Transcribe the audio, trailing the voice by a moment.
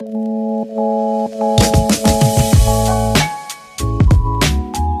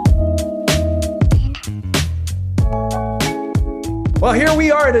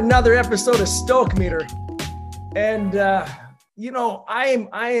at another episode of Stoke Meter. And, I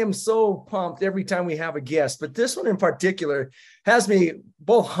am so pumped every time we have a guest, but this one in particular has me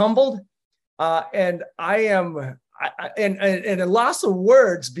both humbled and I am a loss of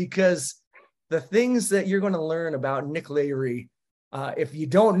words, because the things that you're going to learn about Nick Lavery, if you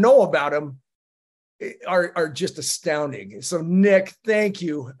don't know about him, are just astounding. So Nick, thank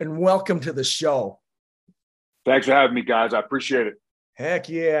you and welcome to the show. Thanks for having me, guys. I appreciate it. Heck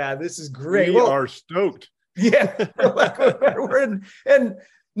yeah, this is great. We are stoked. Yeah, and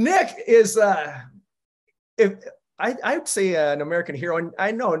Nick is I'd say an American hero. And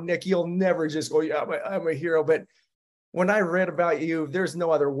I know, Nick, you'll never just go, yeah, I'm a hero. But when I read about you, there's no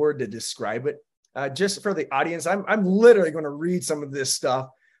other word to describe it. Just for the audience, I'm literally going to read some of this stuff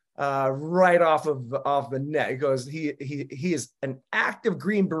right off the net. It goes, he is an active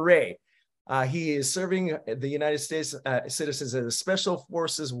Green Beret. He is serving the United States citizens as a Special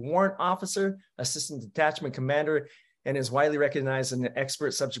Forces Warrant Officer, Assistant Detachment Commander, and is widely recognized as an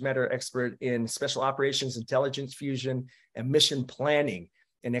expert, subject matter expert in special operations, intelligence fusion, and mission planning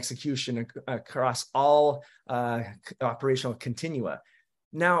and execution across all operational continua.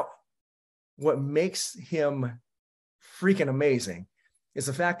 Now, what makes him freaking amazing is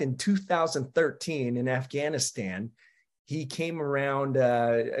the fact in 2013 in Afghanistan, he came around.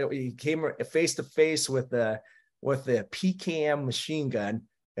 He came face to face with the PKM machine gun.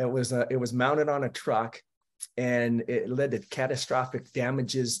 It was mounted on a truck, and it led to catastrophic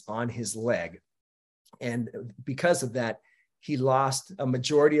damages on his leg. And because of that, he lost a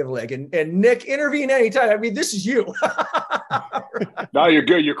majority of the leg. And Nick, intervene anytime. I mean, this is you. No, you're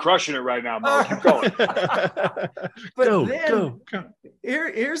good. You're crushing it right now, Mo. Keep going. But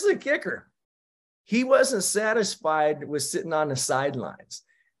here's the kicker. He wasn't satisfied with sitting on the sidelines.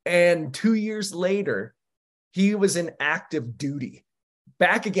 And 2 years later, he was in active duty.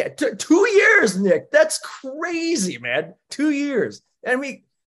 Back again. 2 years, Nick. That's crazy, man. 2 years. I mean,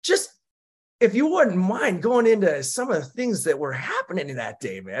 just if you wouldn't mind going into some of the things that were happening in that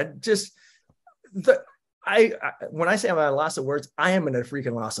day, man. Just when I say I'm at a loss of words, I am in a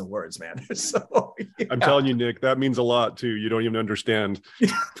freaking loss of words, man. So yeah. I'm telling you, Nick, that means a lot too. You don't even understand.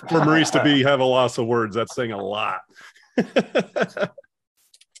 For Maurice to have a loss of words, that's saying a lot.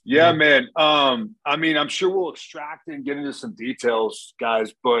 Yeah, man. I mean, I'm sure we'll extract and get into some details,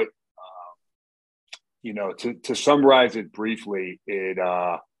 guys, but to summarize it briefly, it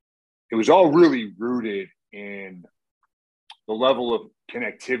was all really rooted in the level of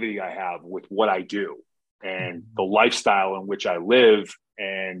connectivity I have with what I do and the lifestyle in which I live.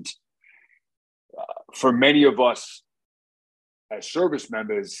 And for many of us as service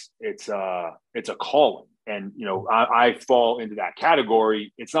members, it's a calling. And, I fall into that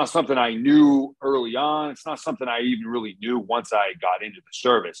category. It's not something I knew early on. It's not something I even really knew once I got into the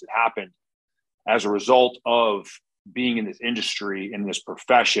service. It happened as a result of being in this industry, in this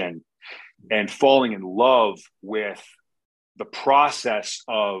profession, and falling in love with the process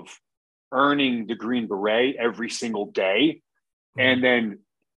of earning the Green Beret every single day, and then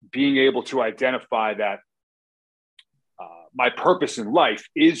being able to identify that my purpose in life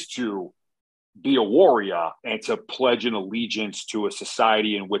is to be a warrior and to pledge an allegiance to a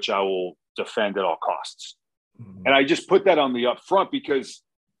society in which I will defend at all costs. Mm-hmm. And I just put that on the upfront because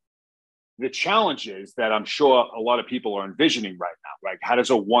the challenges that I'm sure a lot of people are envisioning right now, right? How does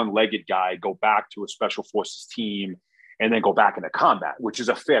a one-legged guy go back to a special forces team and then go back into combat, which is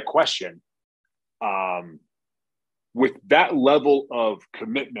a fair question. With that level of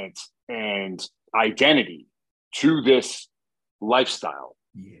commitment and identity to this lifestyle,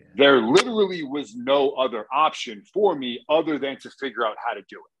 there literally was no other option for me other than to figure out how to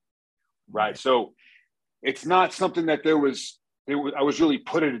do it. Right. So it's not something that I was really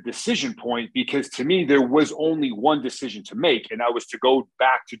put at a decision point, because to me, there was only one decision to make, and I was to go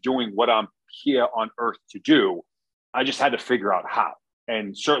back to doing what I'm here on earth to do. I just had to figure out how.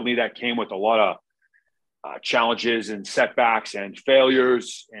 And certainly that came with a lot of challenges and setbacks and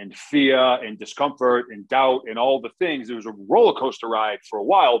failures and fear and discomfort and doubt and all the things. It was a roller coaster ride for a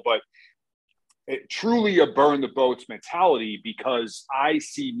while, but it truly a burn the boats mentality, because I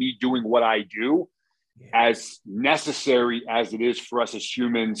see me doing what I do as necessary as it is for us as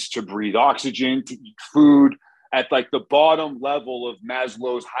humans to breathe oxygen, to eat food at like the bottom level of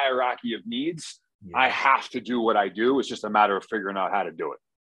Maslow's hierarchy of needs. I have to do what I do. It's just a matter of figuring out how to do it.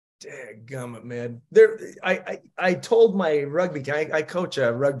 Dadgummit, man. I told my rugby team, I coach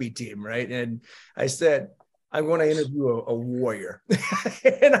a rugby team, right? And I said, I'm going to interview a warrior.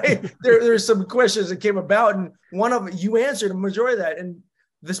 And there's some questions that came about, and one of them, you answered a majority of that. And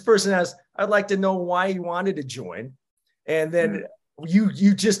this person asked, I'd like to know why you wanted to join. And then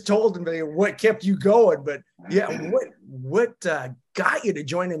you just told me what kept you going, but yeah, what got you to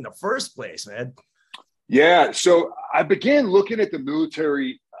join in the first place, man? Yeah, so I began looking at the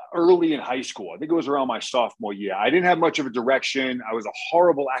military early in high school. I think it was around my sophomore year. I didn't have much of a direction. I was a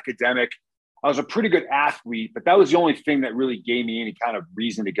horrible academic. I was a pretty good athlete, but that was the only thing that really gave me any kind of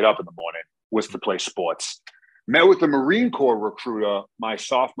reason to get up in the morning, was to play sports. Met with the Marine Corps recruiter my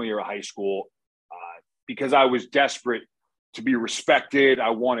sophomore year of high school because I was desperate to be respected. I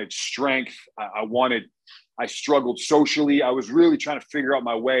wanted strength. I struggled socially. I was really trying to figure out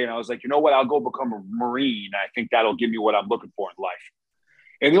my way. And I was like, you know what? I'll go become a Marine. I think that'll give me what I'm looking for in life.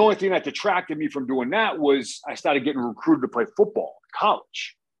 And the only thing that detracted me from doing that was I started getting recruited to play football in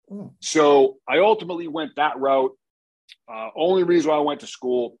college. So I ultimately went that route. Only reason why I went to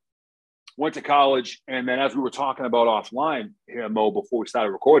school, went to college. And then as we were talking about offline here, Mo, before we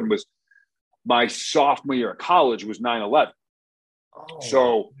started recording, was my sophomore year of college was 9/11.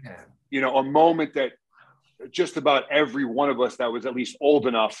 So, man, a moment that just about every one of us that was at least old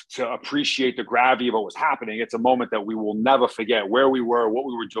enough to appreciate the gravity of what was happening. It's a moment that we will never forget, where we were, what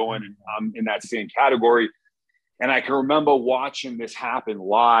we were doing. And I'm in that same category. And I can remember watching this happen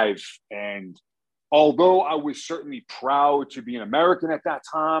live. And although I was certainly proud to be an American at that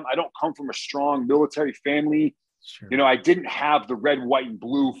time, I don't come from a strong military family. Sure. I didn't have the red, white, and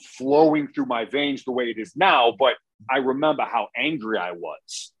blue flowing through my veins the way it is now, but I remember how angry I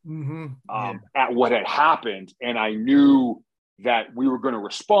was at what had happened. And I knew that we were going to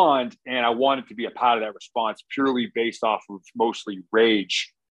respond, and I wanted to be a part of that response purely based off of mostly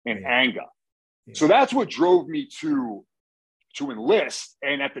rage and anger. Yeah. So that's what drove me to enlist.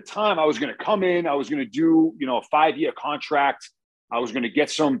 And at the time, I was going to come in, I was going to do, a 5-year contract. I was going to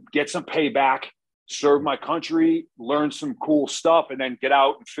get some payback, serve my country, learn some cool stuff, and then get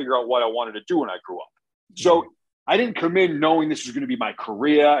out and figure out what I wanted to do when I grew up. So I didn't come in knowing this was going to be my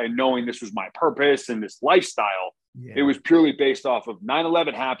career and knowing this was my purpose and this lifestyle. Yeah. It was purely based off of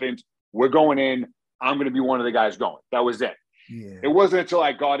 9/11 happened. We're going in. I'm going to be one of the guys going. That was it. Yeah. It wasn't until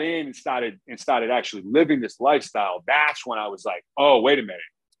I got in and started actually living this lifestyle. That's when I was like, oh, wait a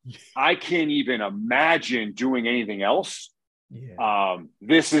minute. I can't even imagine doing anything else. Yeah.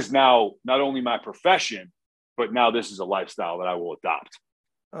 This is now not only my profession, but now this is a lifestyle that I will adopt.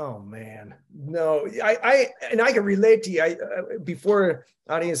 Oh man, no, I can relate to you. Before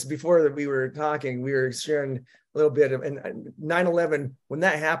we were talking, we were sharing a little bit of, and 9/11, when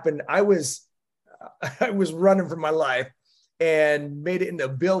that happened, I was running for my life and made it into a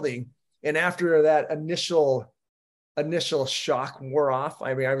building. And after that initial shock wore off,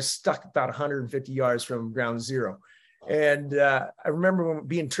 I mean, I was stuck about 150 yards from ground zero. And I remember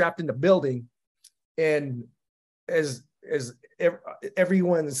being trapped in the building, and as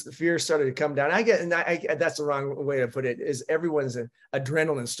everyone's fear started to come down, that's the wrong way to put it, is everyone's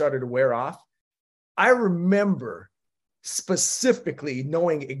adrenaline started to wear off. I remember specifically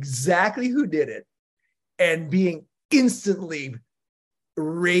knowing exactly who did it and being instantly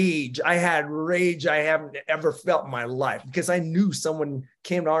rage. I had rage I haven't ever felt in my life because I knew someone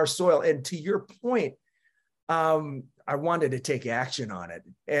came to our soil. And to your point, I wanted to take action on it.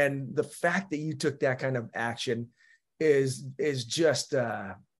 And the fact that you took that kind of action is just,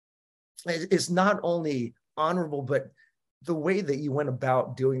 it's not only honorable, but the way that you went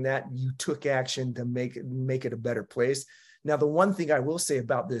about doing that, you took action to make it a better place. Now, the one thing I will say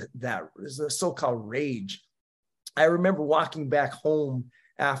about that is the so-called rage. I remember walking back home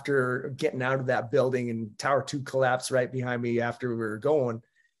after getting out of that building, and Tower 2 collapsed right behind me after we were going.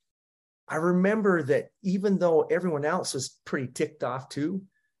 I remember that even though everyone else was pretty ticked off too,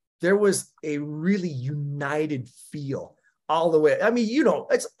 there was a really united feel all the way. I mean,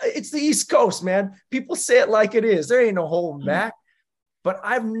 it's the East Coast, man. People say it like it is. There ain't no holding back. But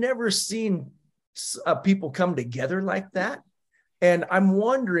I've never seen people come together like that. And I'm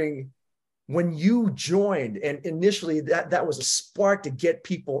wondering, when you joined, and initially that was a spark to get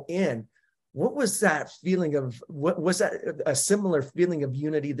people in, what was that feeling of, what was that a similar feeling of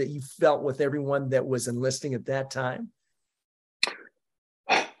unity that you felt with everyone that was enlisting at that time?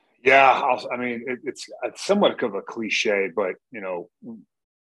 Yeah, it's somewhat of a cliche, but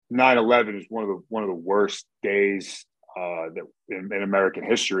 9/11 is one of the worst days that in American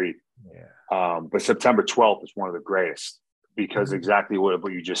history. Yeah. But September 12th is one of the greatest, because exactly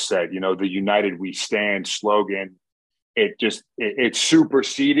what you just said. The United We Stand slogan, it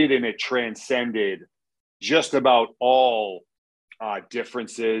superseded and it transcended just about all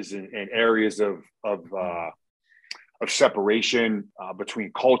differences and areas of separation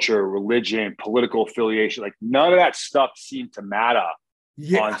between culture, religion, political affiliation. Like, none of that stuff seemed to matter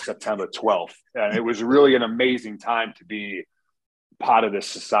on September 12th. And it was really an amazing time to be part of this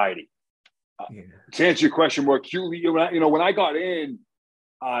society. To answer your question more acutely, when I got in,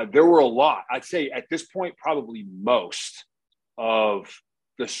 there were a lot. I'd say at this point, probably most of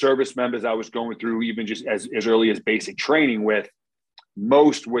the service members I was going through, even just as early as basic training with,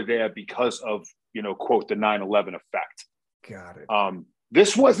 most were there because of, quote, the 9/11 effect. Got it.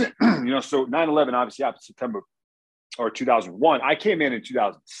 This wasn't, so 9/11 obviously happened September or 2001. I came in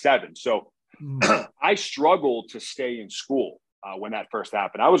 2007. So I struggled to stay in school when that first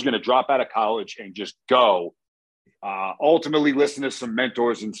happened. I was going to drop out of college and just go. Ultimately listen to some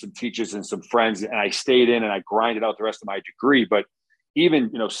mentors and some teachers and some friends. And I stayed in and I grinded out the rest of my degree. But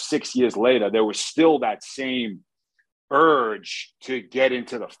even, 6 years later, there was still that same urge to get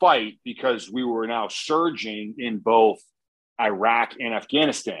into the fight because we were now surging in both Iraq and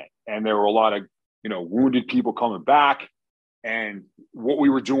Afghanistan. And there were a lot of, wounded people coming back. And what we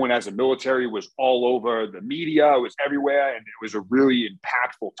were doing as a military was all over the media. It was everywhere. And it was a really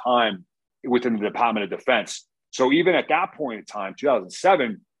impactful time within the Department of Defense. So even at that point in time,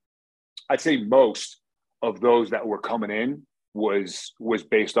 2007, I'd say most of those that were coming in was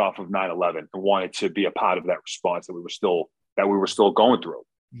based off of 9/11 and wanted to be a part of that response that we were still going through.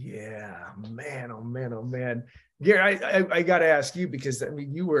 Yeah, man, oh man, oh man. Gary, I got to ask you, because I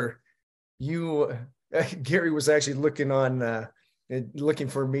mean, Gary was actually looking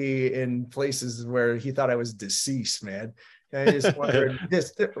for me in places where he thought I was deceased, man. I just wondered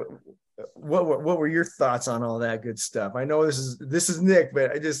what were your thoughts on all that good stuff? I know this is Nick,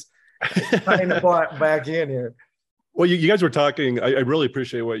 but I just trying to back in here. Well, you guys were talking, I really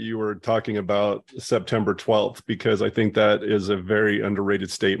appreciate what you were talking about September 12th, because I think that is a very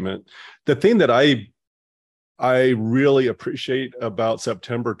underrated statement. The thing that I really appreciate about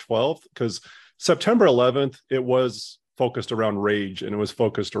September 12th, because September 11th, it was focused around rage and it was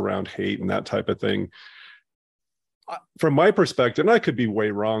focused around hate and that type of thing. From my perspective, and I could be way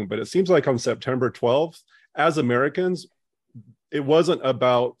wrong, but it seems like on September 12th, as Americans, it wasn't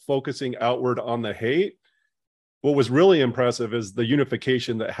about focusing outward on the hate. What was really impressive is the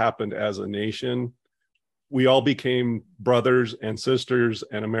unification that happened as a nation. We all became brothers and sisters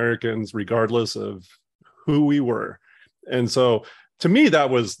and Americans, regardless of who we were. And so to me, that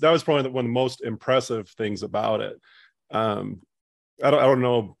was probably one of the most impressive things about it. I don't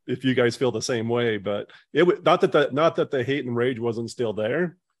know if you guys feel the same way, but not that the hate and rage wasn't still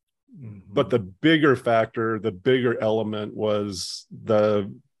there, but the bigger factor, the bigger element was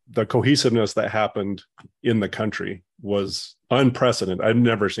the cohesiveness that happened in the country was unprecedented. I've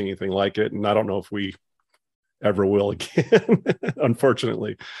never seen anything like it, and I don't know if we ever will again,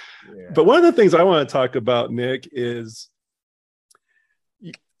 unfortunately. Yeah. But one of the things I want to talk about, Nick, is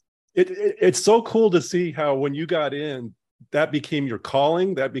it's so cool to see how when you got in, that became your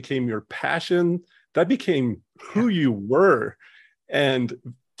calling, that became your passion, that became who you were. And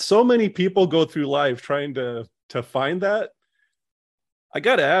so many people go through life trying to find that. I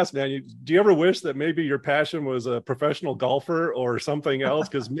got to ask, man, do you ever wish that maybe your passion was a professional golfer or something else?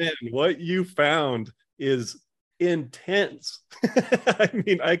 Because, man, what you found is intense. I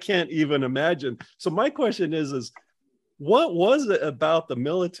mean, I can't even imagine. So my question is what was it about the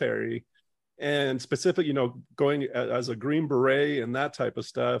military, and specifically, going as a Green Beret and that type of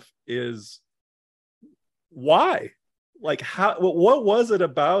stuff, is why? Like, what was it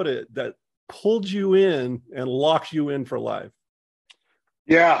about it that pulled you in and locked you in for life?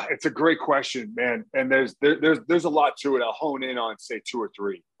 Yeah, it's a great question, man. And there's a lot to it. I'll hone in on, say, two or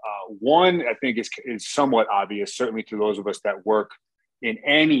three. One, I think is somewhat obvious, certainly to those of us that work in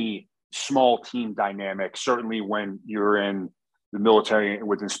any small team dynamic, certainly when you're in the military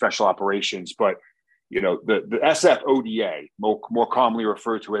within special operations. But, the SF ODA, more commonly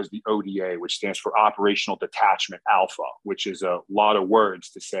referred to as the ODA, which stands for Operational Detachment Alpha, which is a lot of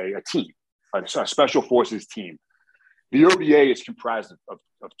words to say a team, a special forces team. The ODA is comprised of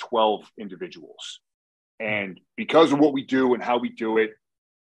 12 individuals. And because of what we do and how we do it,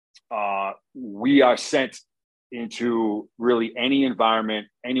 we are sent into really any environment,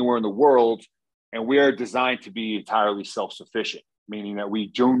 anywhere in the world, and we are designed to be entirely self-sufficient, meaning that we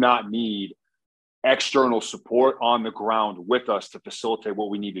do not need external support on the ground with us to facilitate what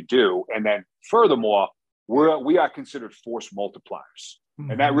we need to do. And then furthermore, we are considered force multipliers.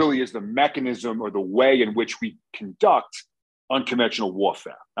 And that really is the mechanism or the way in which we conduct unconventional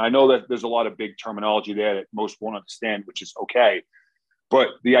warfare. I know that there's a lot of big terminology there that most won't understand, which is okay. But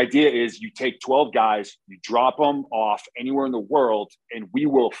the idea is you take 12 guys, you drop them off anywhere in the world, and we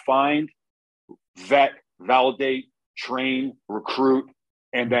will find, vet, validate, train, recruit,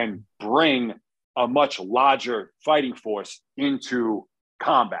 and then bring a much larger fighting force into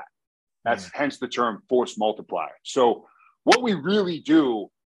combat. That's hence the term force multiplier. So what we really do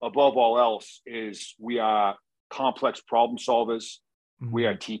above all else is we are complex problem solvers. Mm-hmm. We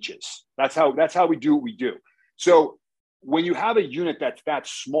are teachers. That's how we do what we do. So when you have a unit that's that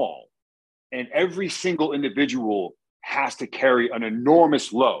small and every single individual has to carry an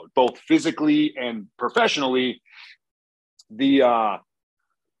enormous load, both physically and professionally, the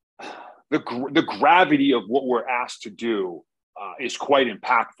gravity of what we're asked to do is quite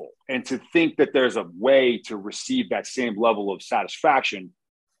impactful. And to think that there's a way to receive that same level of satisfaction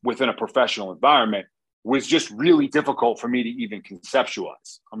within a professional environment was just really difficult for me to even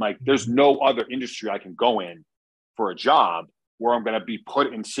conceptualize. I'm like, there's no other industry I can go in for a job where I'm going to be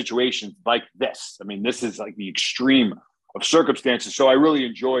put in situations like this. I mean, this is like the extreme of circumstances. So I really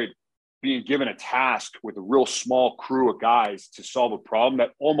enjoyed being given a task with a real small crew of guys to solve a problem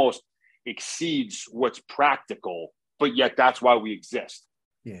that almost exceeds what's practical, but yet that's why we exist.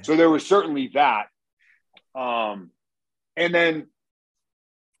 Yeah. So there was certainly that. And then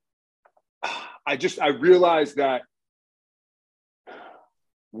I realized that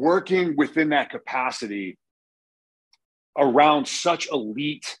working within that capacity around such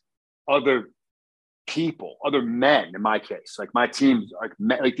elite other people, other men, in my case, like my team,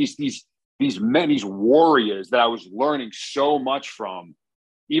 like these men, these warriors that I was learning so much from.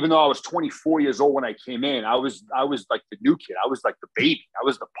 Even though I was 24 years old when I came in, I was like the new kid. I was like the baby. I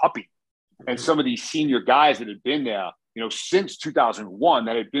was the puppy. And some of these senior guys that had been there, since 2001,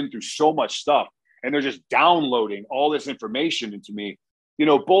 that had been through so much stuff, and they're just downloading all this information into me,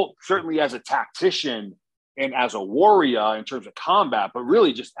 both certainly as a tactician and as a warrior in terms of combat, but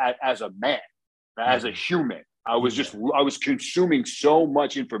really just as a man, as a human. I was consuming so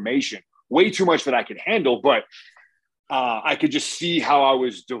much information, way too much that I could handle, but I could just see how I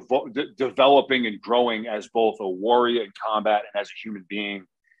was developing and growing as both a warrior in combat and as a human being.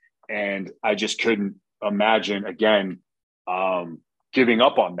 And I just couldn't imagine, again, giving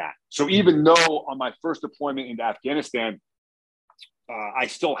up on that. So even though on my first deployment into Afghanistan, I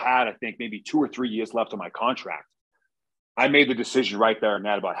still had, I think, maybe 2 or 3 years left on my contract, I made the decision right there and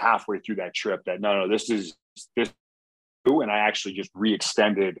that about halfway through that trip that no, this. And I actually just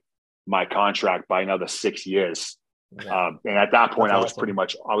re-extended my contract by another 6 years. Wow. And at that point, I was pretty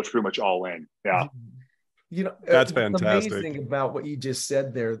much all in. Yeah. That's fantastic. Amazing about what you just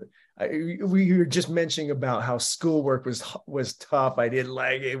said there. We were just mentioning about how schoolwork was tough. I didn't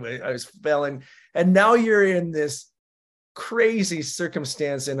like it. I was failing. And now you're in this crazy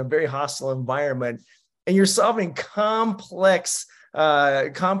circumstance in a very hostile environment, and you're solving complex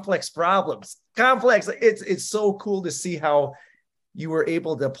problems. It's so cool to see how you were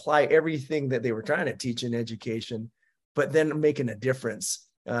able to apply everything that they were trying to teach in education, but then making a difference.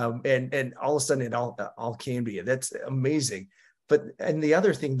 And all of a sudden it all came to you. That's amazing. And the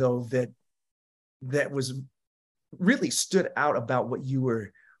other thing though, that was really stood out about what you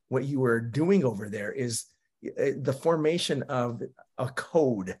were doing over there is the formation of a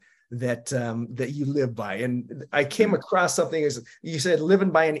code that you live by. And I came across something, as you said,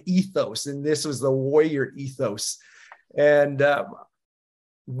 living by an ethos, and this was the warrior ethos. And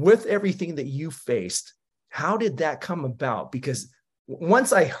with everything that you faced, how did that come about? Because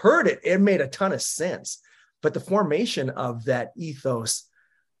once I heard it, it made a ton of sense. But the formation of that ethos,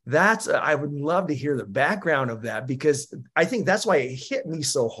 I would love to hear the background of that, because I think that's why it hit me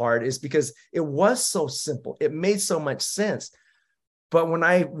so hard, is because it was so simple. It made so much sense. But when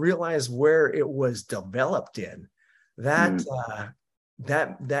I realized where it was developed in, that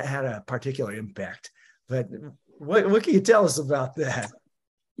had a particular impact. But what can you tell us about that?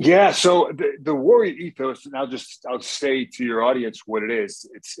 Yeah, so the warrior ethos, and I'll say to your audience what it is.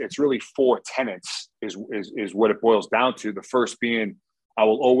 It's really 4 tenets is what it boils down to. The first being, I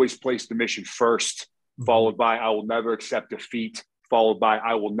will always place the mission first, followed by I will never accept defeat, followed by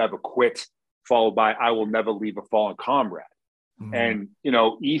I will never quit, followed by I will never leave a fallen comrade. And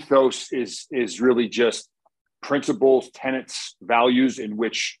ethos is really just principles, tenets, values in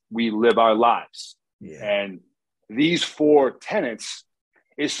which we live our lives. Yeah. And these 4 tenets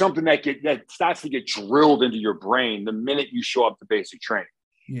is something that starts to get drilled into your brain the minute you show up to basic training.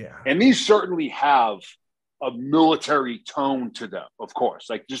 Yeah. And these certainly have a military tone to them, of course.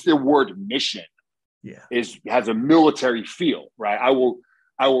 Like just the word mission has a military feel, right? I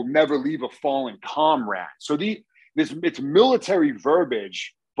will never leave a fallen comrade. So it's military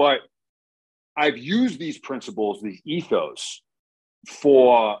verbiage, but I've used these principles, these ethos,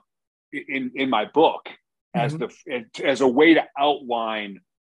 in my book as a way to outline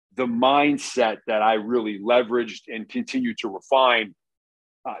the mindset that I really leveraged and continue to refine.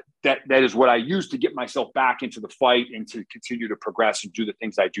 That is what I use to get myself back into the fight and to continue to progress and do the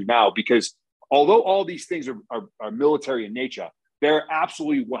things I do now. Because although all these things are military in nature, they're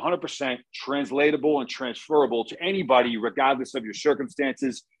absolutely 100% translatable and transferable to anybody, regardless of your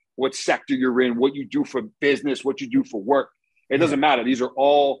circumstances, what sector you're in, what you do for business, what you do for work. It doesn't matter. These are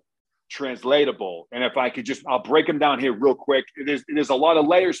all translatable. And if I could I'll break them down here real quick. There's a lot of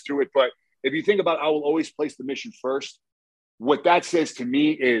layers to it, but if you think about, I will always place the mission first. What that says to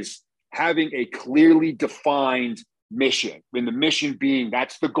me is having a clearly defined mission. And the mission being,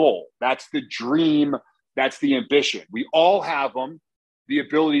 that's the goal, that's the dream, that's the ambition. We all have them, the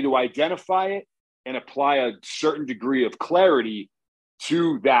ability to identify it and apply a certain degree of clarity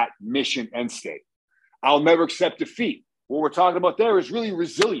to that mission end state. I'll never accept defeat. What we're talking about there is really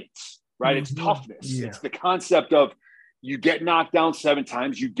resilience, right? It's toughness. Yeah. It's the concept of you get knocked down 7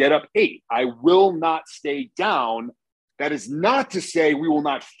 times, you get up 8. I will not stay down. That is not to say we will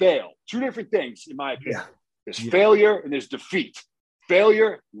not fail. 2 different things, in my opinion. Yeah. There's failure and there's defeat.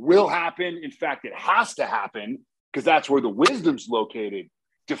 Failure will happen. In fact, it has to happen because that's where the wisdom's located.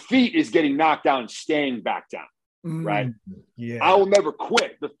 Defeat is getting knocked down and staying back down, right? Yeah. I will never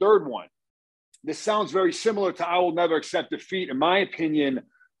quit. The third one. This sounds very similar to I will never accept defeat. In my opinion,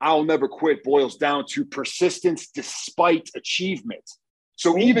 I will never quit boils down to persistence despite achievement.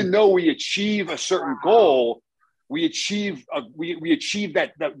 So even though we achieve a certain goal, we achieve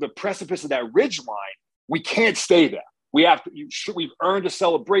that the precipice of that ridge line, we can't stay there. We've earned a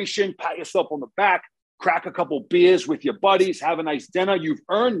celebration, pat yourself on the back, crack a couple beers with your buddies, have a nice dinner. You've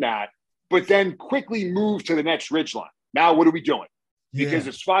earned that, but then quickly move to the next ridgeline. Now, what are we doing? Because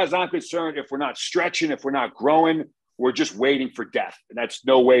as far as I'm concerned, if we're not stretching, if we're not growing, we're just waiting for death. And that's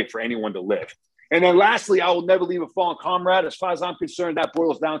no way for anyone to live. And then lastly, I will never leave a fallen comrade. As far as I'm concerned, that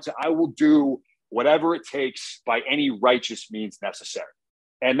boils down to I will do whatever it takes by any righteous means necessary.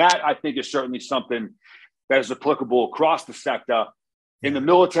 And that, I think, is certainly something that is applicable across the sector. In the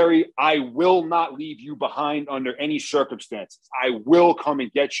military, I will not leave you behind under any circumstances. I will come and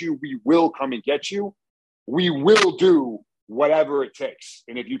get you. We will come and get you. We will do whatever it takes.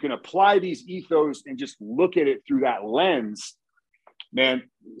 And if you can apply these ethos and just look at it through that lens, man,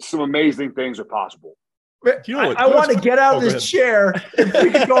 some amazing things are possible. You know I want to get out of this chair and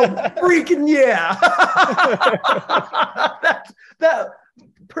freaking go freaking yeah. that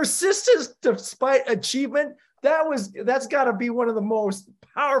persistence despite achievement, that's got to be one of the most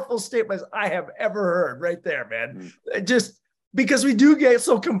powerful statements I have ever heard right there, man. Just because we do get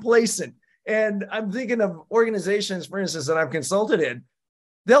so complacent. And I'm thinking of organizations, for instance, that I've consulted in,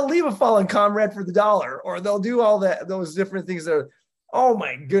 they'll leave a fallen comrade for the dollar, or they'll do all those different things that are, oh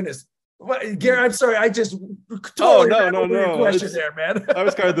my goodness. Gary, I'm sorry. I just totally no. Question there, man. I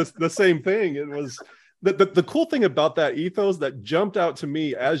was kind of the same thing. It was the cool thing about that ethos that jumped out to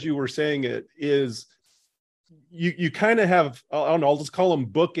me as you were saying it is you kind of have, I don't know, I'll just call them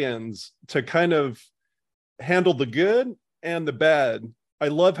bookends to kind of handle the good and the bad. I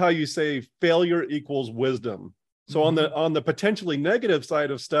love how you say failure equals wisdom. So on the potentially negative side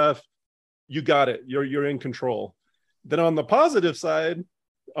of stuff, you got it. You're in control. Then on the positive side,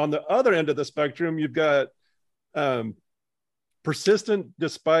 on the other end of the spectrum, you've got persistent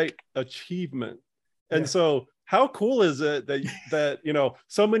despite achievement. And so how cool is it that you know,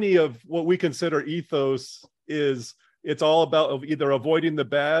 so many of what we consider ethos is it's all about either avoiding the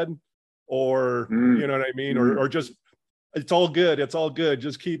bad or you know what I mean, or just it's all good.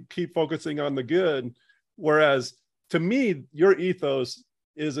 Just keep focusing on the good. Whereas to me, your ethos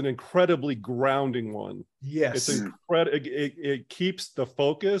is an incredibly grounding one. Yes. It's it keeps the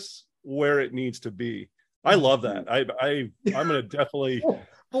focus where it needs to be. I love that. I'm going to definitely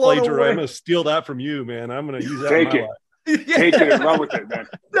plagiarize. I'm going to steal that from you, man. I'm going to use that. Take it. Take it and run with it, man.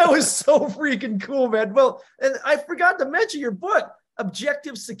 That was so freaking cool, man. Well, and I forgot to mention your book,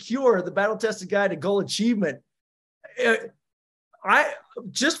 Objective Secure, the battle-tested guide to goal achievement. I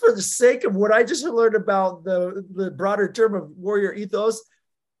just for the sake of what I just learned about the broader term of warrior ethos,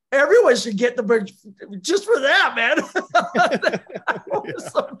 everyone should get the book just for that, man. That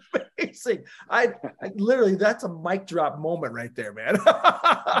was amazing. I literally, that's a mic drop moment right there, man.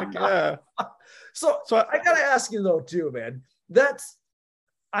 Yeah. So I gotta ask you though, too, man.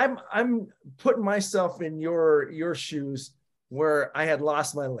 I'm putting myself in your shoes where I had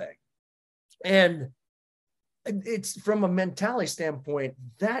lost my leg, and it's from a mentality standpoint,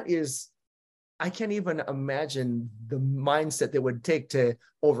 I can't even imagine the mindset that would take to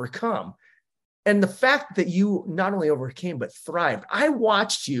overcome. And the fact that you not only overcame, but thrived. I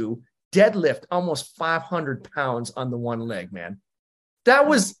watched you deadlift almost 500 pounds on the one leg, man. That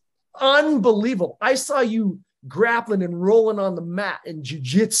was unbelievable. I saw you grappling and rolling on the mat in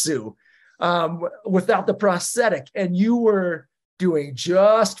jiu-jitsu without the prosthetic. And you were doing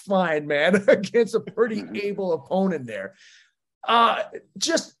just fine, man, against a pretty able opponent there.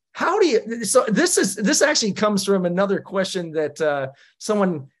 Just how do you, so this actually comes from another question that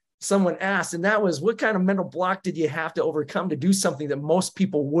someone asked, and that was, what kind of mental block did you have to overcome to do something that most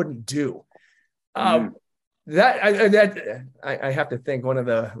people wouldn't do? I have to thank one of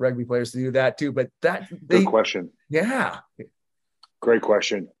the rugby players to do that too, but good question. Yeah. Great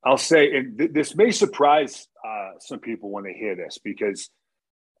question. I'll say, and this may surprise some people when they hear this, because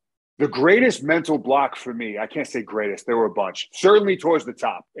the greatest mental block for me, I can't say greatest, there were a bunch, certainly towards the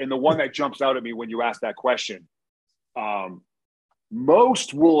top. And the one that jumps out at me when you ask that question,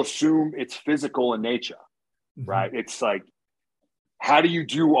 most will assume it's physical in nature, right? It's like, how do you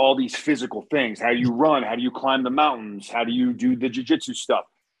do all these physical things? How do you run? How do you climb the mountains? How do you do the jiu-jitsu stuff?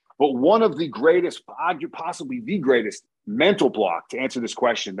 But one of the greatest, possibly the greatest mental block to answer this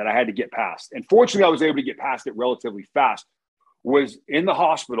question that I had to get past, and fortunately I was able to get past it relatively fast, was in the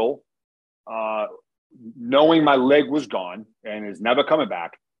hospital, knowing my leg was gone and is never coming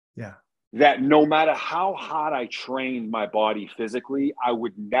back. Yeah. That no matter how hard I trained my body physically, I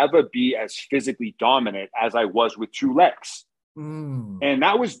would never be as physically dominant as I was with two legs. And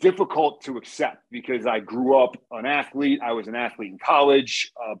that was difficult to accept, because I grew up an athlete. I was an athlete in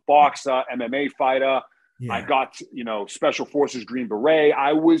college, a boxer, MMA fighter. Yeah. I got, Special Forces Green Beret.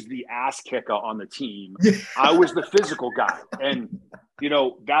 I was the ass kicker on the team. I was the physical guy. And,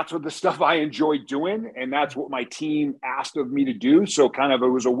 that's what the stuff I enjoyed doing. And that's what my team asked of me to do. So kind of it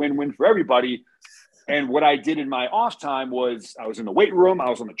was a win-win for everybody. And what I did in my off time was I was in the weight room, I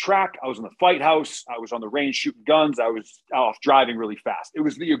was on the track, I was in the fight house, I was on the range shooting guns, I was off driving really fast. It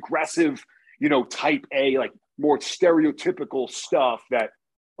was the aggressive, type A, like more stereotypical stuff that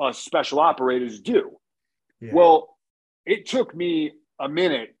special operators do. Yeah. Well, it took me a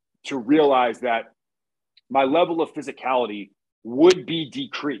minute to realize that my level of physicality would be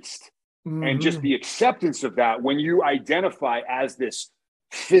decreased. And just the acceptance of that, when you identify as this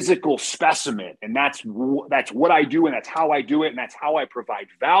physical specimen, and that's what I do, and that's how I do it, and that's how I provide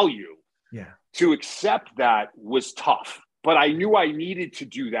value. Yeah. To accept that was tough, but I knew I needed to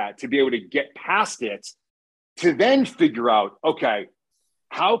do that to be able to get past it, to then figure out, okay,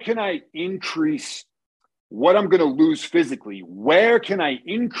 how can I increase what I'm going to lose physically? Where can I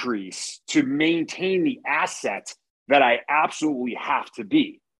increase to maintain the asset that I absolutely have to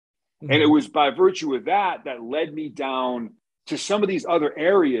be? And it was by virtue of that led me down to some of these other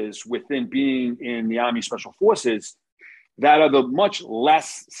areas within being in the Army Special Forces that are the much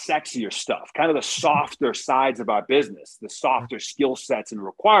less sexier stuff, kind of the softer sides of our business, the softer skill sets and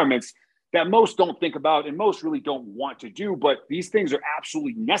requirements that most don't think about and most really don't want to do. But these things are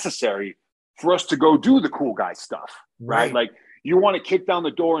absolutely necessary for us to go do the cool guy stuff, right? Like, you want to kick down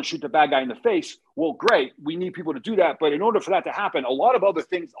the door and shoot the bad guy in the face. Well, great. We need people to do that. But in order for that to happen, a lot of other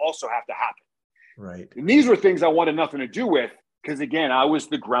things also have to happen. Right. And these were things I wanted nothing to do with, because, again, I was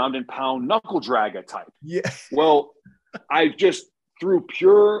the ground and pound knuckle dragger type. Yeah. Well, I just, through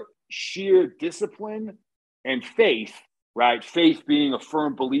pure sheer discipline and faith, right? Faith being a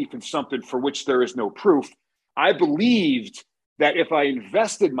firm belief in something for which there is no proof. I believed that if I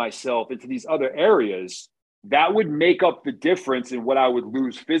invested myself into these other areas, that would make up the difference in what I would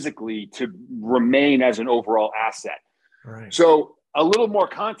lose physically to remain as an overall asset. Right. So a little more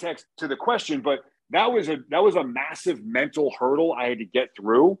context to the question, but that was a massive mental hurdle I had to get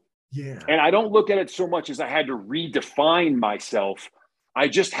through. Yeah. And I don't look at it so much as I had to redefine myself. I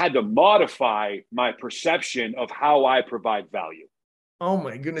just had to modify my perception of how I provide value. Oh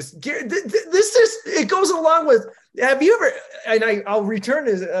my goodness. It goes along with, have you ever, and I'll return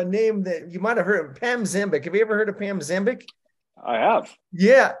to a name that you might have heard of, Pam Zembic. Have you ever heard of Pam Zembic? I have.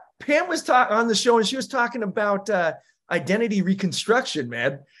 Yeah. Pam was on the show, and she was talking about identity reconstruction,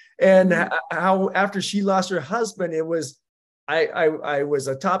 man. And how after she lost her husband, it was, I was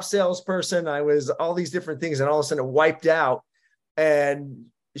a top salesperson. I was all these different things, and all of a sudden it wiped out. And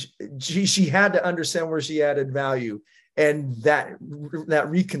she had to understand where she added value. And that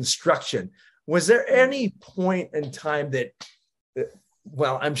reconstruction, was there any point in time that,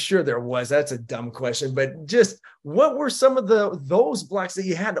 well, I'm sure there was, that's a dumb question, but just what were some of those blocks that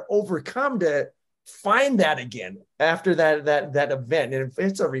you had to overcome to find that again after that event? And if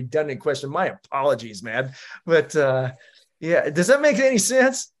it's a redundant question, my apologies, man. But yeah, does that make any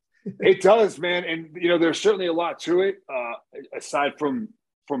sense? It does, man. And, there's certainly a lot to it, aside from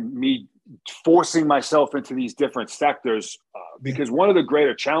me forcing myself into these different sectors, because one of the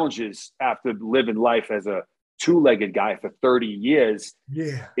greater challenges after living life as a two-legged guy for 30 years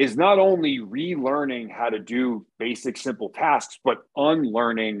is not only relearning how to do basic, simple tasks, but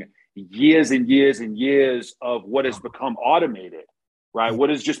unlearning years and years and years of what has become automated. right? What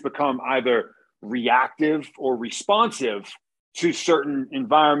has just become either reactive or responsive to certain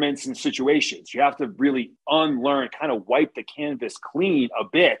environments and situations. You have to really unlearn, kind of wipe the canvas clean a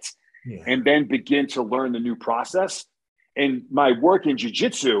bit, and then begin to learn the new process. And my work in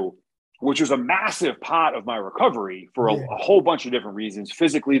jiu-jitsu, which was a massive part of my recovery for a whole bunch of different reasons.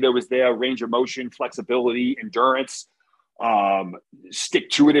 Physically, there was range of motion, flexibility, endurance,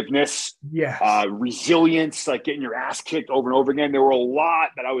 stick-to-itiveness, resilience, like getting your ass kicked over and over again. There were a lot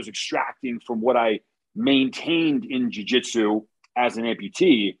that I was extracting from what I maintained in jiu-jitsu as an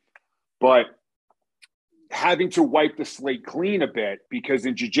amputee, but having to wipe the slate clean a bit, because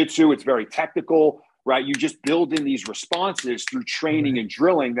in jiu-jitsu, it's very technical, right? You just build in these responses through training and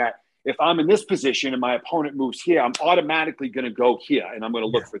drilling that if I'm in this position and my opponent moves here, I'm automatically going to go here and I'm going to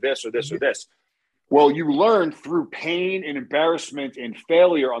look for this or this or this. Well, you learn through pain and embarrassment and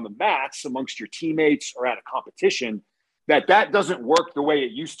failure on the mats amongst your teammates or at a competition that doesn't work the way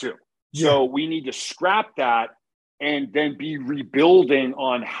it used to. So we need to scrap that and then be rebuilding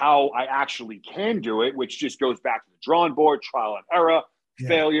on how I actually can do it, which just goes back to the drawing board, trial and error,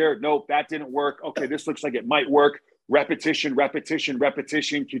 failure. Nope, that didn't work. Okay, this looks like it might work. Repetition, repetition,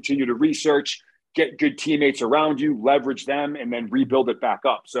 repetition, continue to research, get good teammates around you, leverage them, and then rebuild it back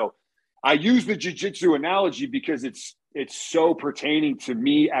up. So I use the jiu-jitsu analogy because it's so pertaining to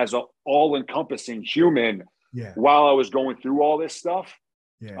me as an all-encompassing human while I was going through all this stuff.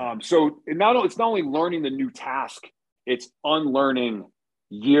 So it's not only learning the new task, it's unlearning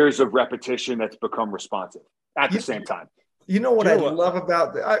years of repetition that's become responsive at the same time. You know what I love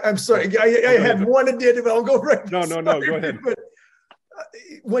about that? I'm sorry, I had one addendum. I'll go right. No, go ahead. But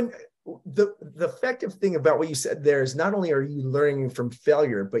when the effective thing about what you said there is not only are you learning from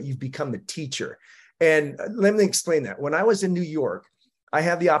failure, but you've become the teacher. And let me explain that. When I was in New York, I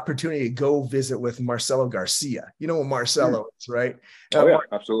had the opportunity to go visit with Marcelo Garcia. You know what Marcelo is, right?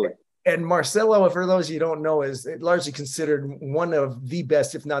 Absolutely. And Marcelo, for those of you who don't know, is largely considered one of the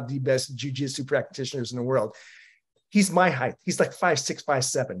best, if not the best, jiu-jitsu practitioners in the world. He's my height. He's like 5'6",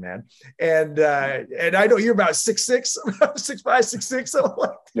 5'7", man. And I know you're about 6'6", 6'5", 6'6", something like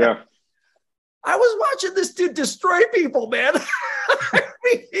that. Yeah. I was watching this dude destroy people, man. I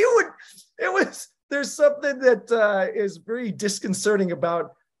mean, there's something that is very disconcerting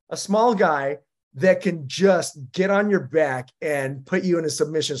about a small guy that can just get on your back and put you in a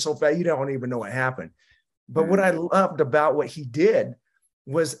submission so fast you don't even know what happened. But what I loved about what he did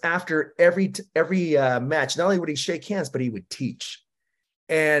was after every match, not only would he shake hands, but he would teach.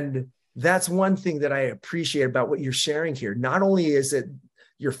 And that's one thing that I appreciate about what you're sharing here. Not only is it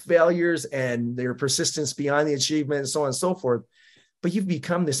your failures and your persistence beyond the achievement and so on and so forth, but you've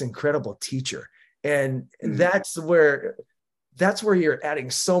become this incredible teacher. And that's where you're adding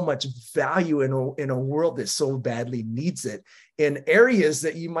so much value in a world that so badly needs it, in areas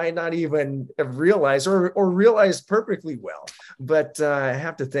that you might not even have realized or realized perfectly well. But I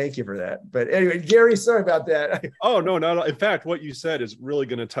have to thank you for that. But anyway, Gary, sorry about that. Oh, no. In fact, what you said is really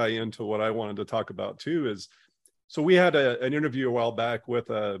going to tie into what I wanted to talk about too. Is so we had an interview a while back with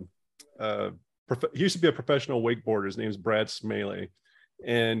he used to be a professional wakeboarder. His name's Brad Smalley.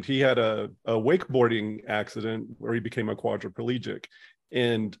 And he had a wakeboarding accident where he became a quadriplegic.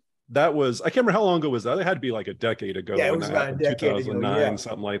 And that was, I can't remember how long ago was that. It had to be like a decade ago. Yeah, it was about a decade 2009, ago,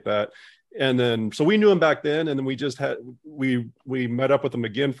 something like that. And then, so we knew him back then. And then we met up with him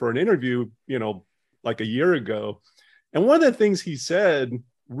again for an interview, like a year ago. And one of the things he said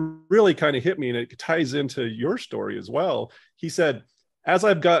really kind of hit me, and it ties into your story as well. He said, as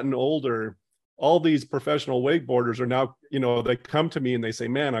I've gotten older, all these professional wakeboarders are now, they come to me and they say,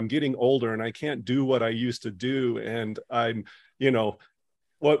 man, I'm getting older and I can't do what I used to do. And I'm,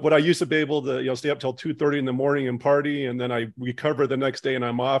 what I used to be able to, stay up till 2:30 in the morning and party. And then I recover the next day and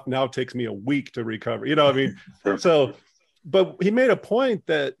I'm off. Now it takes me a week to recover, Sure. So, but he made a point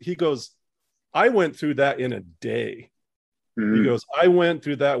that he goes, I went through that in a day. He goes, I went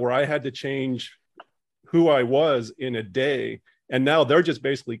through that where I had to change who I was in a day. And now they're just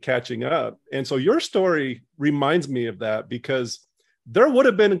basically catching up. And so your story reminds me of that, because it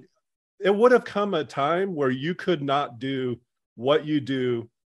would have come a time where you could not do what you do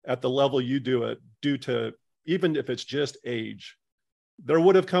at the level you do it due to, even if it's just age. There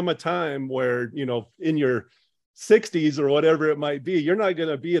would have come a time where, in your 60s or whatever it might be, you're not going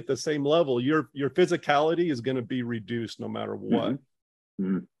to be at the same level. Your physicality is going to be reduced no matter what.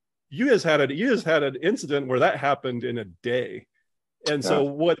 You just had an incident where that happened in a day. And so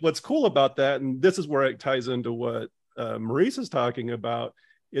what's cool about that, and this is where it ties into what Maurice is talking about,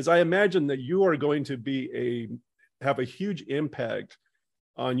 is I imagine that you are going to have a huge impact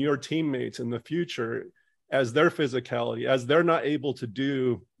on your teammates in the future as their physicality, as they're not able to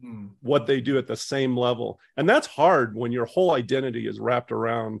do what they do at the same level. And that's hard when your whole identity is wrapped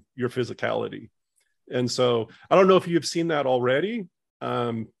around your physicality. And so I don't know if you've seen that already.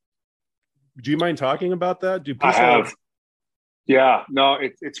 Do you mind talking about that? I have. Yeah, no,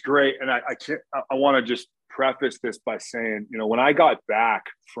 it's great. And I want to just preface this by saying, you know, when I got back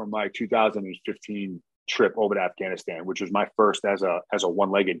from my 2015 trip over to Afghanistan, which was my first as a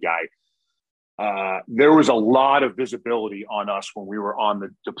one-legged guy, there was a lot of visibility on us when we were on the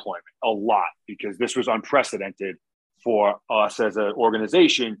deployment, a lot, because this was unprecedented for us as an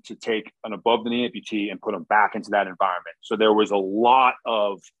organization to take an above-the-knee amputee and put them back into that environment. So there was a lot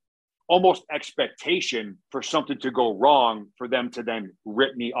of almost expectation for something to go wrong for them to then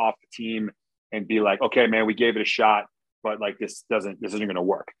rip me off the team and be like, okay, man, we gave it a shot, but like this isn't going to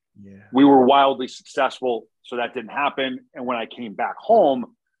work. Yeah. We were wildly successful, so that didn't happen. And when I came back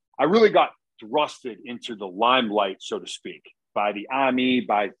home, I really got thrusted into the limelight, so to speak, by the Army,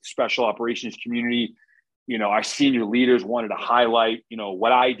 by the special operations community. You know, our senior leaders wanted to highlight, you know,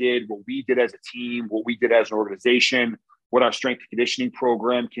 what I did, what we did as a team, what we did as an organization, what our strength and conditioning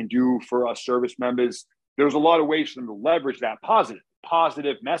program can do for us service members. There's a lot of ways for them to leverage that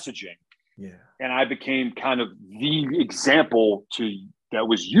positive messaging. Yeah. And I became kind of the example that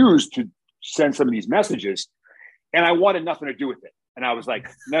was used to send some of these messages. And I wanted nothing to do with it. And I was like,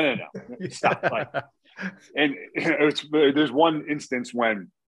 no, stop. Like, and there's one instance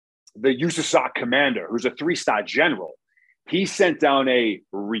when the USASOC commander, who's a 3-star general, he sent down a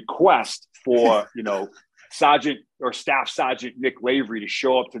request for, you know, Sergeant or Staff Sergeant Nick Lavery to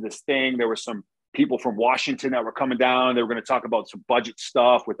show up to this thing. There were some people from Washington that were coming down. They were going to talk about some budget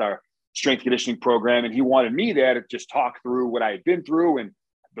stuff with our strength conditioning program. And he wanted me there to just talk through what I had been through and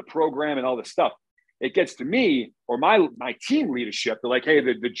the program and all this stuff. It gets to me or my team leadership. They're like, hey,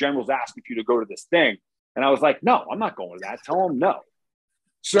 the general's asking you to go to this thing. And I was like, no, I'm not going to that. Tell him no.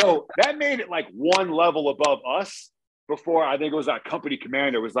 So that made it like one level above us before I think it was our company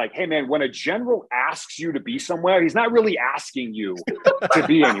commander was like, hey, man, when a general asks you to be somewhere, he's not really asking you to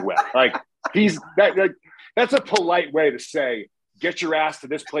be anywhere. Like that's a polite way to say, get your ass to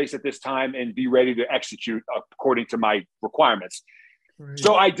this place at this time and be ready to execute according to my requirements. Right.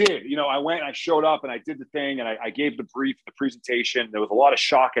 So I did, you know, I went, I showed up and I did the thing and I gave the brief, the presentation. There was a lot of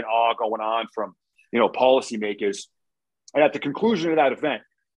shock and awe going on from, you know, policymakers. And at the conclusion of that event,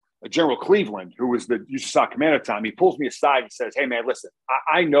 General Cleveland, who was the USASOC commander at the time, he pulls me aside and says, hey, man, listen,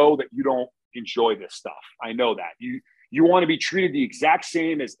 I know that you don't enjoy this stuff. I know that. You want to be treated the exact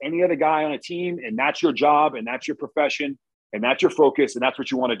same as any other guy on a team, and that's your job, and that's your profession, and that's your focus, and that's what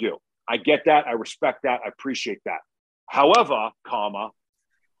you want to do. I get that. I respect that. I appreciate that. However,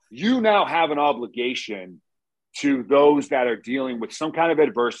 you now have an obligation to those that are dealing with some kind of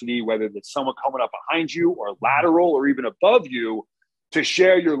adversity, whether it's someone coming up behind you or lateral or even above you, to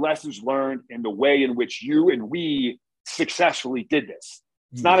share your lessons learned in the way in which you and we successfully did this.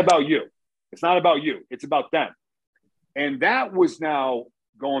 It's not about you. It's not about you. It's about them. And that was now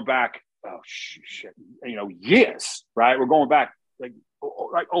going back, you know, years, right? We're going back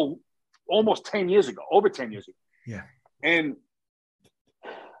almost 10 years ago, over 10 years ago. Yeah. And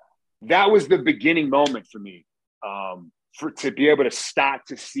that was the beginning moment for me, to be able to start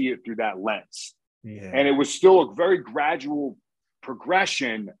to see it through that lens. Yeah. And it was still a very gradual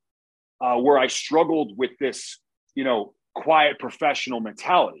progression where I struggled with this, you know, quiet professional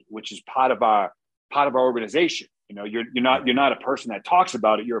mentality, which is part of our organization. You know, you're not a person that talks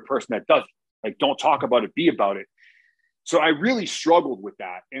about it. You're a person that does it. Like, don't talk about it, be about it. So I really struggled with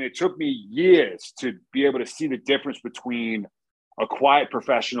that. And it took me years to be able to see the difference between a quiet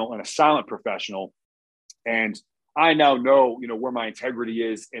professional and a silent professional. And I now know, you know, where my integrity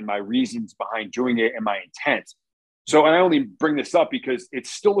is and my reasons behind doing it and my intent. So, and I only bring this up because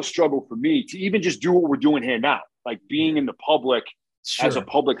it's still a struggle for me to even just do what we're doing here now, like being in the public as a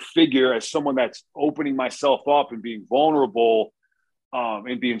public figure, as someone that's opening myself up and being vulnerable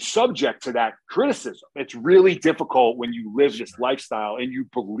and being subject to that criticism. It's really difficult when you live this lifestyle and you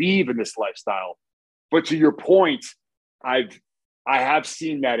believe in this lifestyle. But to your point, I have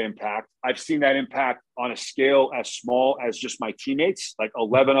seen that impact. I've seen that impact on a scale as small as just my teammates, like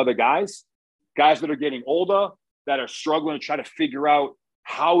 11 other guys that are getting older, that are struggling to try to figure out,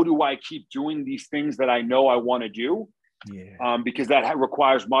 how do I keep doing these things that I know I want to do? Yeah. Because that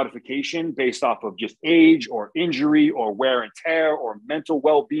requires modification based off of just age or injury or wear and tear or mental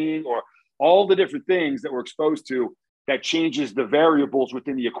well-being or all the different things that we're exposed to that changes the variables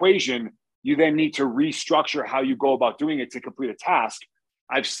within the equation. You then need to restructure how you go about doing it to complete a task.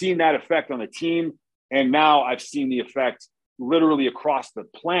 I've seen that effect on the team. And now I've seen the effect literally across the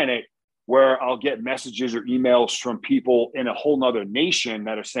planet where I'll get messages or emails from people in a whole nother nation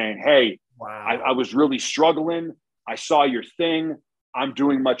that are saying, hey, Wow. I was really struggling. I saw your thing. I'm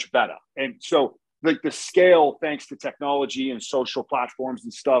doing much better. And so like the scale, thanks to technology and social platforms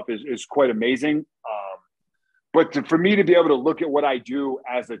and stuff, is quite amazing. But for me to be able to look at what I do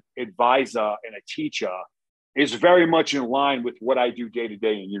as an advisor and a teacher is very much in line with what I do day to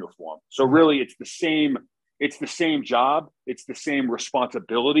day in uniform. So really it's the same job. It's the same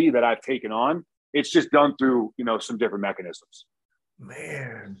responsibility that I've taken on. It's just done through, some different mechanisms.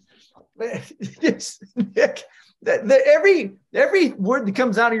 Man, yes, Nick, every word that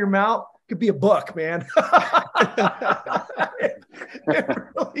comes out of your mouth could be a book, man. It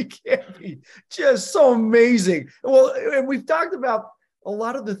really can be just so amazing. Well, and we've talked about a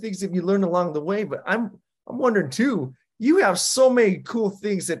lot of the things that you learned along the way, but I'm wondering too, you have so many cool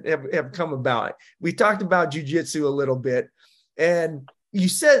things that have come about. We talked about jujitsu a little bit, and you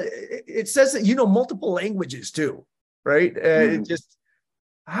said it says that multiple languages too, right? Just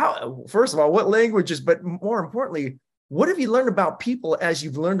how, first of all, what languages, but more importantly, what have you learned about people as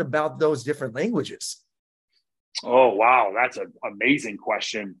you've learned about those different languages? Oh, wow. That's an amazing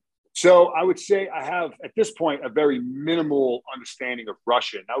question. So I would say I have, at this point, a very minimal understanding of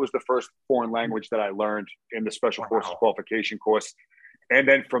Russian. That was the first foreign language that I learned in the Special Forces qualification course. And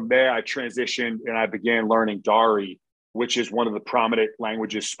then from there, I transitioned and I began learning Dari, which is one of the prominent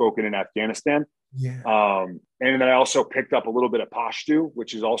languages spoken in Afghanistan. Yeah. And then I also picked up a little bit of Pashto,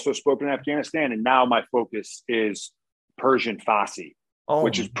 which is also spoken in Afghanistan. And now my focus is Persian Farsi,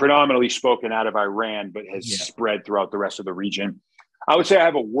 which is predominantly spoken out of Iran, but has spread throughout the rest of the region. I would say I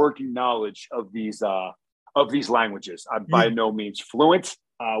have a working knowledge of these languages. I'm by no means fluent.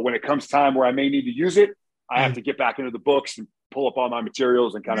 When it comes time where I may need to use it, I have to get back into the books and pull up all my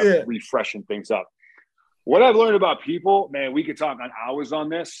materials and kind of refreshen things up. What I've learned about people, man, we could talk on hours on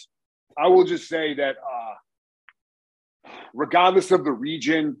this. I will just say that regardless of the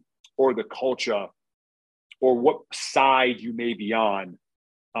region or the culture or what side you may be on,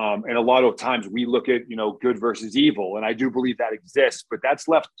 and a lot of times we look at, good versus evil. And I do believe that exists, but that's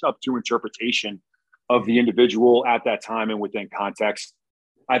left up to interpretation of the individual at that time and within context.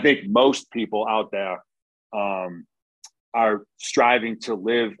 I think most people out there are striving to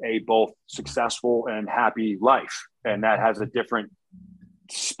live a both successful and happy life. And that has a different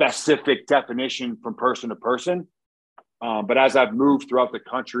specific definition from person to person. But as I've moved throughout the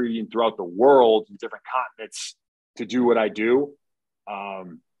country and throughout the world in different continents to do what I do,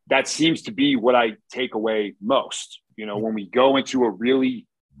 that seems to be what I take away most. When we go into a really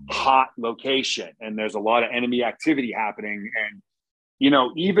hot location and there's a lot of enemy activity happening, and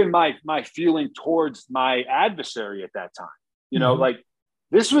even my feeling towards my adversary at that time, like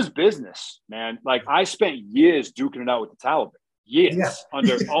this was business, man. Like I spent years duking it out with the Taliban,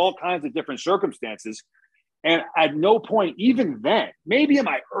 under all kinds of different circumstances. And at no point, even then, maybe in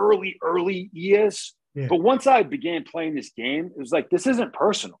my early years, but once I began playing this game, it was like, this isn't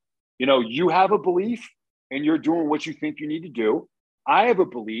personal. You have a belief and you're doing what you think you need to do. I have a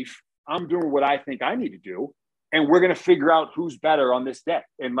belief. I'm doing what I think I need to do. And we're going to figure out who's better on this day.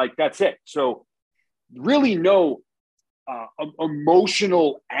 And that's it. So really no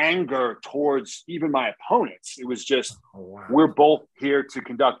emotional anger towards even my opponents. It was just, we're both here to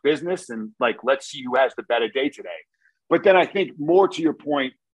conduct business and let's see who has the better day today. But then I think more to your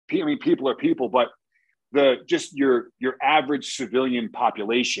point, people are people, but your average civilian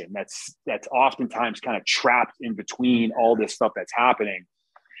population that's oftentimes kind of trapped in between all this stuff that's happening,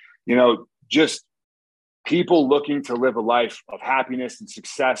 just people looking to live a life of happiness and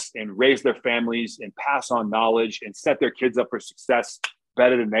success and raise their families and pass on knowledge and set their kids up for success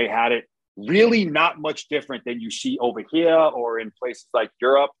better than they had it. Really not much different than you see over here or in places like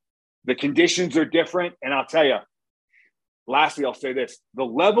Europe. The conditions are different. And I'll tell you, lastly, I'll say this, the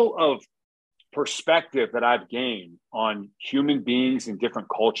level of perspective that I've gained on human beings in different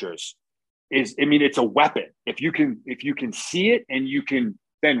cultures it's a weapon. If you can see it and you can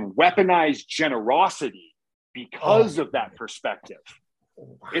then weaponize generosity because of that perspective,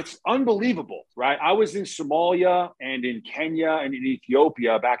 it's unbelievable, right? I was in Somalia and in Kenya and in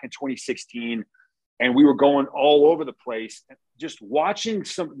Ethiopia back in 2016, and we were going all over the place, just watching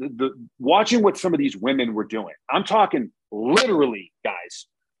what some of these women were doing. I'm talking literally, guys.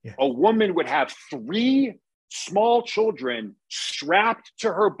 A woman would have 3 small children strapped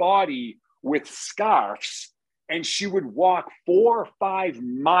to her body with scarves, and she would walk 4 or 5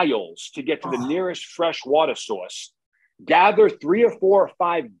 miles to get to the nearest fresh water source, gather 3 or 4 or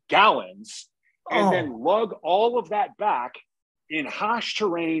 5 gallons, and then lug all of that back in harsh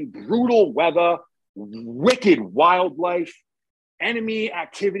terrain, brutal weather, wicked wildlife, enemy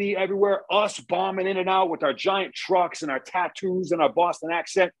activity everywhere, us bombing in and out with our giant trucks and our tattoos and our Boston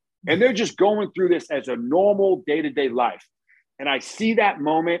accent. And they're just going through this as a normal day-to-day life. And I see that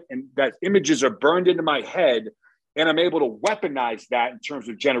moment, and that images are burned into my head, and I'm able to weaponize that in terms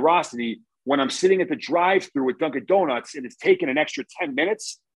of generosity when I'm sitting at the drive-thru at Dunkin' Donuts and it's taken an extra 10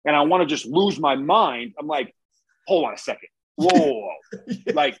 minutes and I want to just lose my mind. I'm like, hold on a second. Whoa.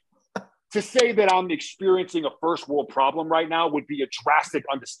 Yeah. Like, to say that I'm experiencing a first world problem right now would be a drastic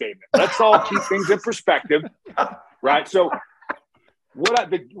understatement. Let's all keep things in perspective, right? So one of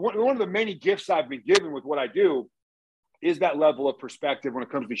the many gifts I've been given with what I do is that level of perspective when it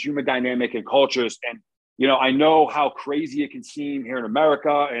comes to human dynamic and cultures. And, you know, I know how crazy it can seem here in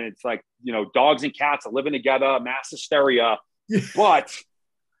America. And it's like, you know, dogs and cats are living together, mass hysteria. But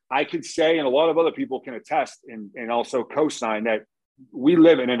I could say, and a lot of other people can attest and also co-sign, that we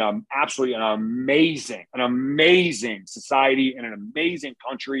live in an absolutely amazing society and an amazing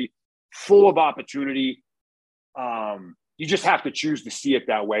country full of opportunity. You just have to choose to see it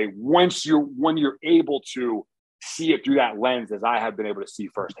that way when you're able to see it through that lens, as I have been able to see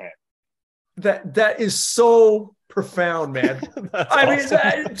firsthand. That is so profound, man. I mean,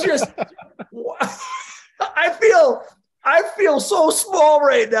 that just I feel so small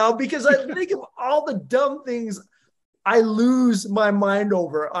right now because I think of all the dumb things I lose my mind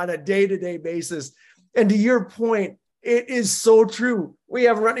over on a day-to-day basis. And to your point, it is so true. We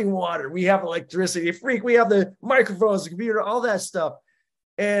have running water, we have electricity, we have the microphones, the computer, all that stuff.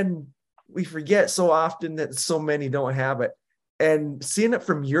 And we forget so often that so many don't have it. And seeing it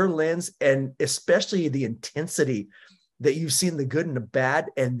from your lens, and especially the intensity that you've seen the good and the bad,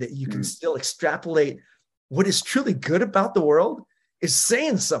 and that you can still extrapolate what is truly good about the world, is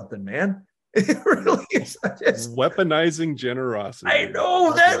saying something, man. It really is. Weaponizing generosity. I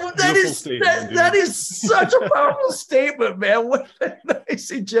know that is such a powerful statement, man.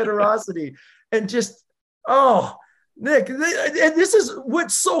 Weaponizing generosity. And just, oh, Nick, and this is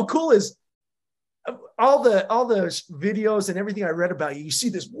what's so cool is all the videos and everything I read about you. You see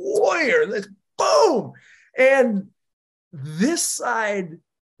this warrior, this boom, and this side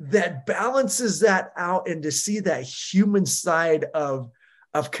that balances that out, and to see that human side of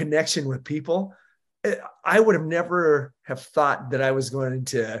connection with people. I would have never have thought that I was going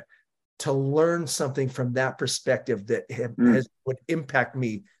to learn something from that perspective that would impact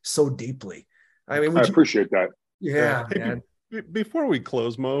me so deeply. I mean, I appreciate that. Yeah. Hey, before we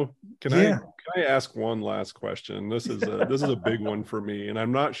close, Mo, can I ask one last question? This is a big one for me, and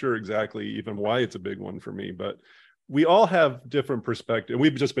I'm not sure exactly even why it's a big one for me, but we all have different perspectives.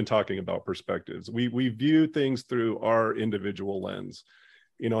 We've just been talking about perspectives. We view things through our individual lens.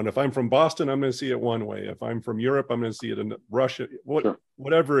 You know, and if I'm from Boston, I'm going to see it one way. If I'm from Europe, I'm going to see it in Russia,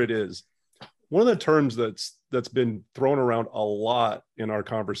 whatever it is. One of the terms that's been thrown around a lot in our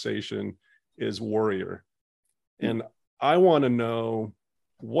conversation is warrior. And I want to know,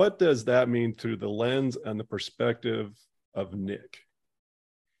 what does that mean through the lens and the perspective of Nick?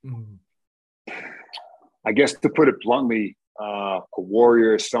 I guess, to put it bluntly, a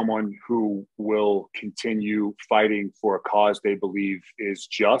warrior is someone who will continue fighting for a cause they believe is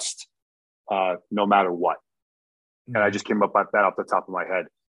just, no matter what. And I just came up with that off the top of my head.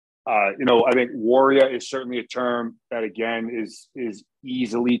 You know, I think warrior is certainly a term that, again, is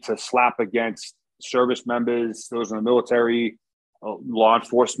easily to slap against service members, those in the military, law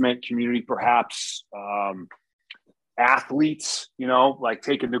enforcement community, perhaps, athletes, you know, like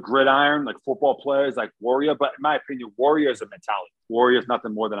taking the gridiron, like football players, like warrior. But in my opinion, warrior is a mentality. Warrior is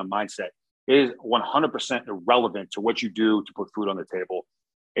nothing more than a mindset. It is 100% irrelevant to what you do to put food on the table.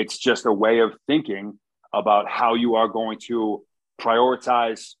 It's just a way of thinking about how you are going to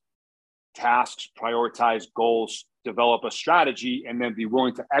prioritize tasks, prioritize goals, develop a strategy, and then be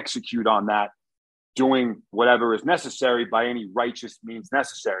willing to execute on that, doing whatever is necessary by any righteous means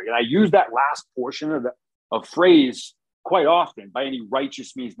necessary. And I use that last portion of phrase quite often, by any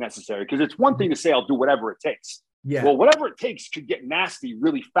righteous means necessary, because it's one thing to say, I'll do whatever it takes. Yeah. Well, whatever it takes could get nasty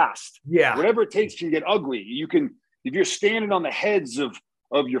really fast. Yeah. Whatever it takes can get ugly. You can, if you're standing on the heads of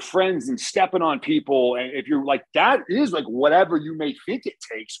your friends and stepping on people, and if you're like, that is like whatever you may think it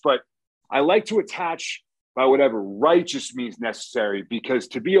takes. But I like to attach by whatever righteous means necessary, because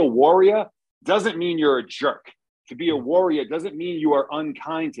to be a warrior doesn't mean you're a jerk. To be a warrior doesn't mean you are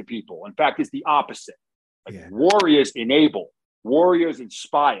unkind to people. In fact, it's the opposite. Warriors enable, warriors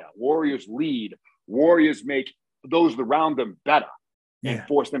inspire, warriors lead, warriors make those around them better and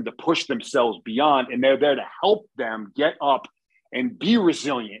force them to push themselves beyond. And they're there to help them get up and be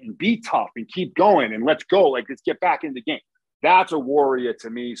resilient and be tough and keep going and let's go. Like, let's get back in the game. That's a warrior to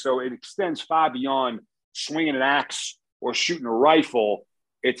me. So it extends far beyond swinging an axe or shooting a rifle.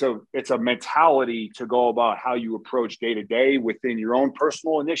 It's a mentality to go about how you approach day to day within your own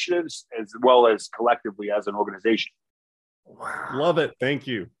personal initiatives as well as collectively as an organization. Wow. Love it. Thank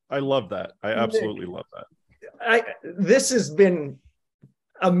you. I love that. I absolutely love that. This has been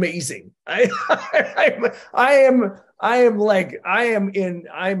amazing. I'm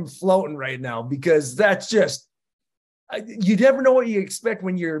floating right now, because that's just, you never know what you expect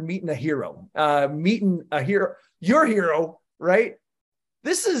when you're meeting a hero, your hero, right?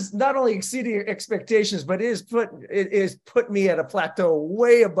 This is not only exceeding expectations, but it is put me at a plateau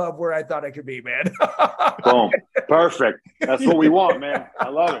way above where I thought I could be, man. Boom. Perfect. That's what we want, man. I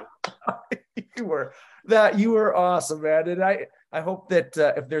love it. You were awesome, man. And I hope that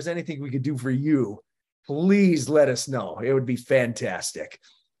if there's anything we could do for you, please let us know. It would be fantastic.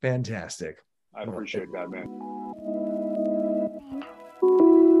 Fantastic. I appreciate that, man.